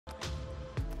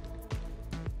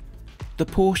The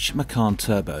Porsche Macan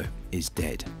Turbo is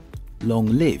dead. Long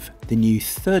live the new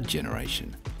third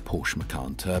generation Porsche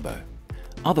Macan Turbo,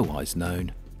 otherwise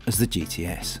known as the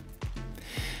GTS.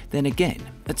 Then again,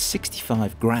 at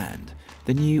 65 grand,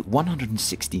 the new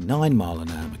 169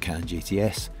 mph Macan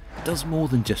GTS does more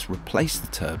than just replace the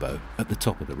turbo at the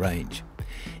top of the range.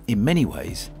 In many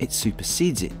ways, it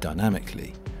supersedes it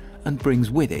dynamically and brings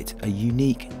with it a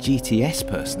unique GTS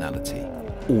personality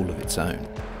all of its own.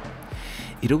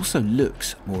 It also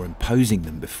looks more imposing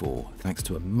than before thanks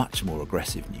to a much more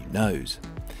aggressive new nose.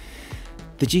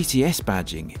 The GTS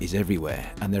badging is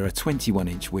everywhere, and there are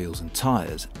 21-inch wheels and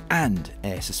tyres and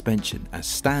air suspension as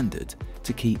standard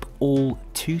to keep all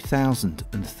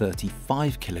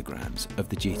 2,035 kilograms of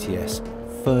the GTS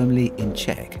firmly in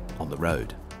check on the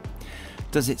road.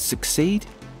 Does it succeed?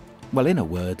 Well, in a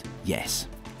word, yes,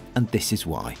 and this is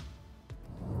why.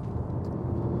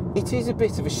 It is a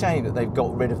bit of a shame that they've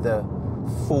got rid of the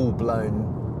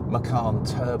full-blown Macan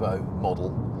Turbo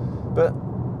model, but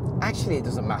actually it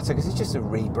doesn't matter because it's just a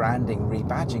rebranding,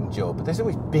 rebadging job. There's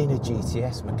always been a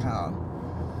GTS Macan,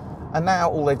 and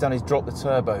now all they've done is drop the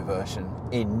turbo version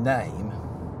in name,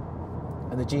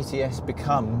 and the GTS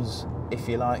becomes, if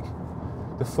you like,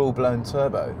 the full-blown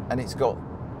turbo, and it's got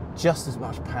just as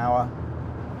much power,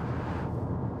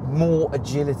 more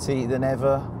agility than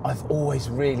ever. I've always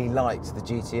really liked the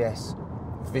GTS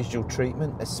visual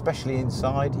treatment, especially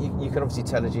inside. You can obviously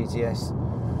tell a GTS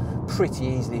pretty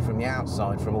easily from the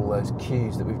outside from all those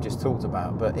cues that we've just talked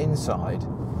about, but inside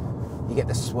you get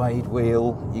the suede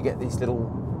wheel, you get these little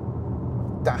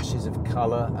dashes of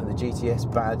colour and the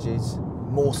GTS badges,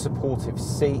 more supportive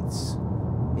seats.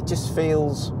 It just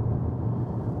feels,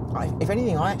 if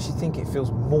anything, I actually think it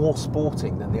feels more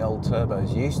sporting than the old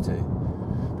turbos used to,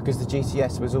 because the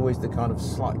GTS was always the kind of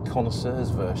slight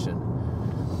connoisseur's version,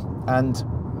 and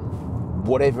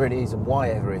whatever it is and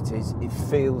whyever it is, it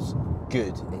feels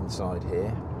good inside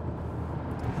here.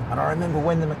 And I remember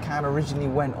when the Macan originally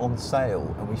went on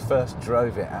sale and we first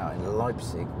drove it out in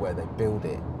Leipzig where they build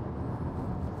it,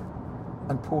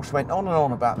 and Porsche went on and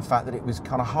on about the fact that it was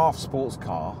kind of half sports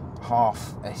car,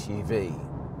 half SUV.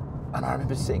 And I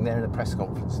remember sitting there in a press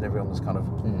conference and everyone was kind of,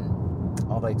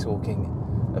 are they talking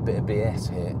a bit of BS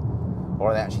here,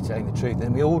 or are they actually telling the truth?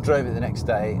 And we all drove it the next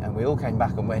day and we all came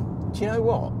back and went, do you know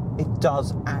what? It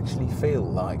does actually feel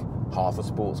like half a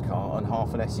sports car and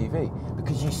half an SUV,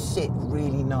 because you sit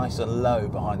really nice and low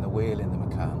behind the wheel in the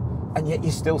Macan, and yet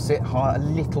you still sit high, a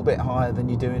little bit higher than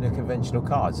you do in a conventional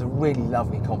car. It's a really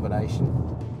lovely combination.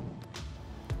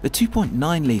 The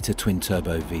 2.9 litre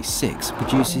twin-turbo V6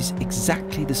 produces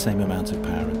exactly the same amount of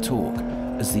power and torque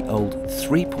as the old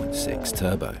 3.6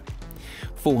 turbo,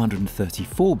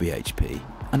 434 bhp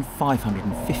and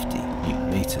 550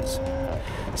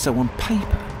 Nm. So on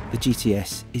paper, the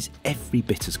GTS is every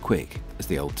bit as quick as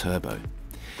the old turbo.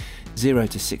 0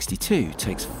 to 62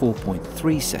 takes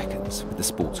 4.3 seconds with the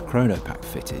sports chrono pack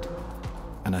fitted,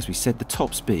 and as we said, the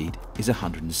top speed is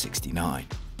 169.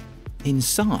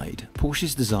 Inside,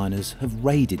 Porsche's designers have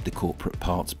raided the corporate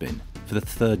parts bin for the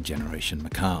third generation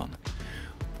Macan,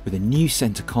 with a new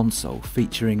centre console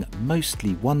featuring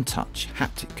mostly one-touch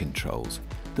haptic controls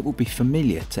that will be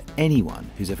familiar to anyone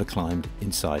who's ever climbed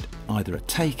inside either a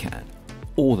Taycan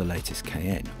or the latest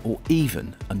Cayenne, or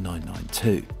even a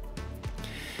 992.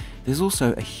 There's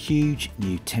also a huge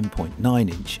new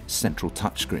 10.9-inch central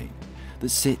touchscreen that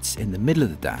sits in the middle of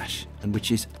the dash and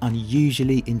which is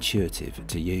unusually intuitive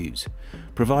to use,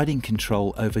 providing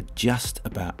control over just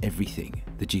about everything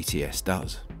the GTS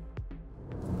does.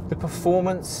 The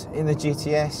performance in the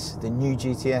GTS, the new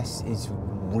GTS, is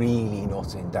really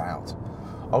not in doubt.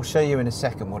 I'll show you in a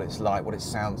second what it's like, what it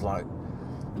sounds like.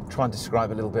 Try and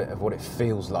describe a little bit of what it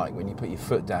feels like when you put your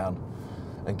foot down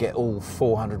and get all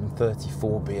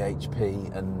 434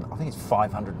 bhp and I think it's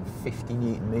 550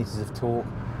 Nm of torque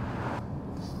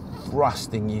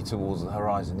thrusting you towards the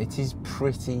horizon. It is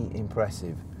pretty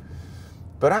impressive.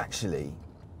 But actually,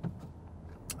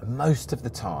 most of the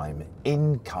time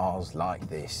in cars like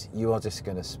this, you are just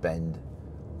going to spend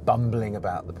bumbling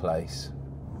about the place,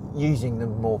 using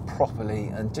them more properly,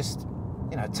 and just,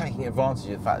 you know, taking advantage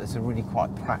of the fact that it's a really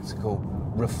quite practical,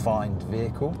 refined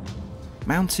vehicle.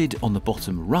 Mounted on the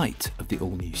bottom right of the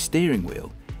all-new steering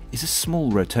wheel is a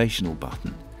small rotational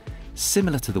button,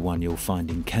 similar to the one you'll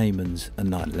find in Caymans and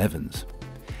 911s.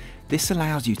 This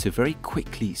allows you to very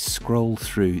quickly scroll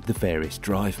through the various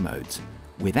drive modes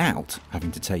without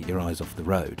having to take your eyes off the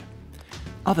road.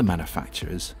 Other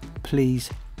manufacturers, please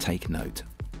take note.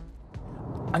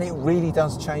 And it really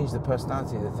does change the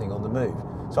personality of the thing on the move.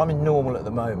 So I'm in normal at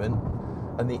the moment,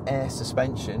 and the air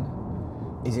suspension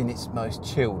is in its most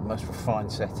chilled, most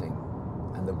refined setting.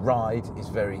 and the ride is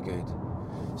very good.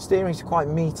 Steering's quite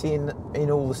meaty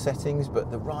in all the settings, but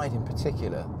the ride in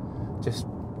particular just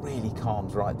really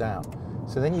calms right down.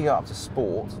 So then you go up to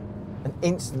sport and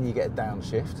instantly you get a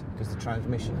downshift because the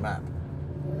transmission map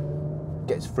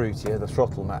gets fruitier, the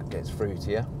throttle map gets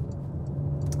fruitier,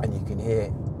 and you can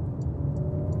hear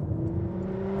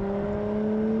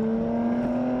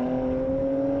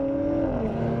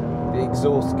the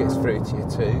exhaust gets fruitier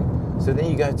too. So then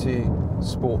you go to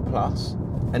Sport Plus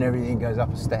and everything goes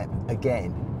up a step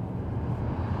again.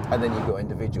 And then you've got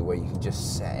individual where you can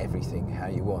just set everything how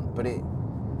you want. But it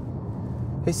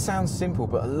sounds simple,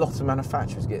 but a lot of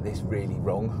manufacturers get this really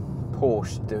wrong.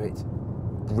 Porsche do it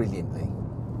brilliantly.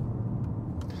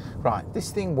 Right,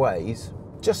 this thing weighs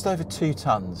just over 2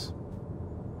 tons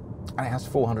and it has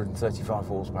 435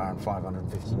 horsepower and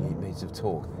 550 newton meters of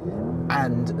torque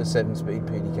and a 7-speed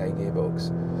PDK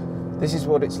gearbox. This is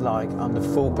what it's like under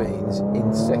full beans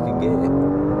in second gear.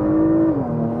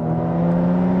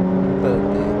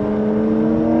 Third gear.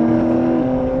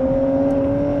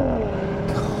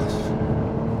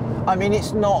 Gosh. I mean,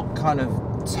 it's not kind of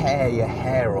tear your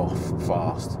hair off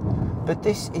fast, but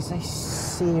this is a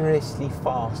seriously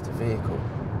fast vehicle.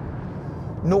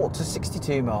 0 to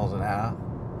 62 miles an hour,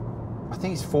 I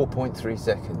think it's 4.3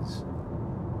 seconds.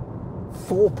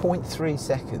 4.3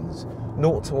 seconds.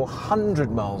 0 to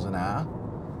 100 miles an hour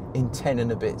in 10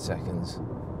 and a bit seconds.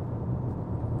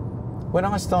 When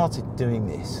I started doing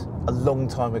this, a long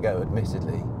time ago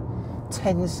admittedly,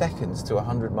 10 seconds to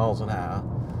 100 miles an hour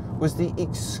was the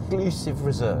exclusive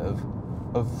reserve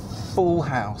of full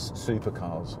house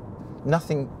supercars.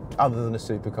 Nothing other than a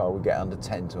supercar would get under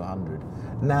 10 to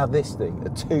 100. Now this thing, a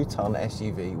 2-ton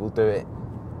SUV, will do it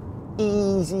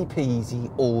easy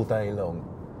peasy all day long.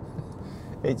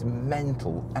 It's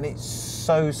mental, and it's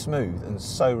so smooth and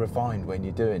so refined when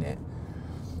you're doing it.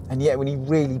 And yet when you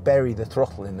really bury the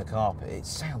throttle in the carpet, it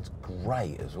sounds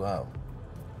great as well.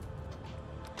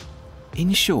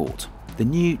 In short, the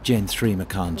new Gen 3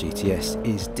 Macan GTS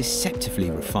is deceptively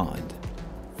refined,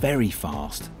 very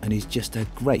fast, and is just a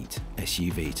great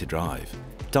SUV to drive.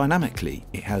 Dynamically,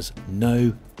 it has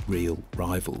no real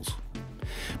rivals.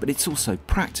 But it's also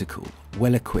practical,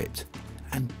 well equipped,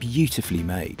 and beautifully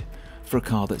made for a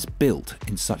car that's built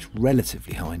in such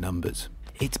relatively high numbers.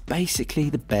 It's basically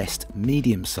the best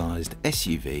medium-sized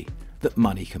SUV that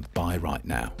money can buy right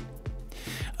now.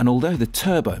 And although the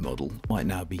turbo model might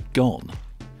now be gone,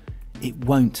 it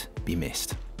won't be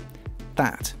missed.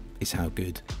 That is how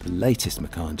good the latest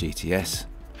Macan GTS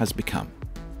has become.